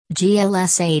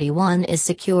GLS 81 is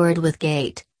secured with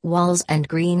gate, walls and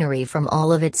greenery from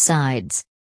all of its sides.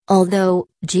 Although,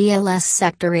 GLS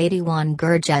Sector 81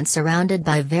 Gurgaon surrounded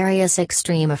by various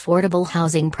extreme affordable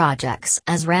housing projects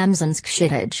as Ramzan's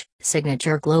Kshitaj,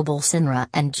 Signature Global Sinra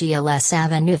and GLS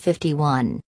Avenue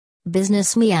 51.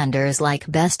 Business meanders like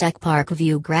Bestek Park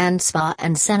View Grand Spa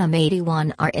and Senam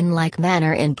 81 are in like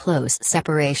manner in close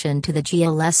separation to the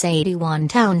GLS 81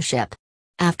 township.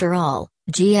 After all,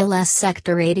 GLS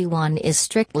Sector 81 is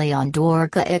strictly on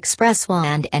Dwarka Expressway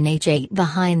and NH8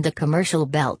 behind the commercial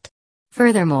belt.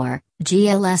 Furthermore,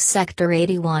 GLS Sector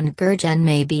 81 Gurgaon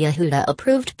may be a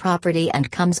Huda-approved property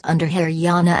and comes under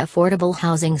Haryana Affordable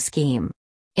Housing Scheme.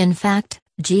 In fact,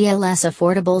 GLS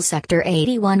Affordable Sector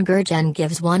 81 Gurgaon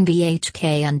gives 1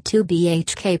 BHK and 2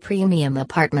 BHK premium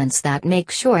apartments that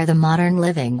make sure the modern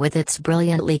living with its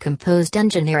brilliantly composed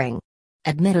engineering.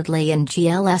 Admittedly in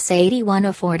GLS 81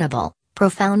 affordable,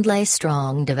 profoundly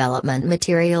strong development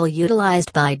material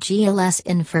utilized by GLS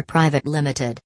Infra Private Limited.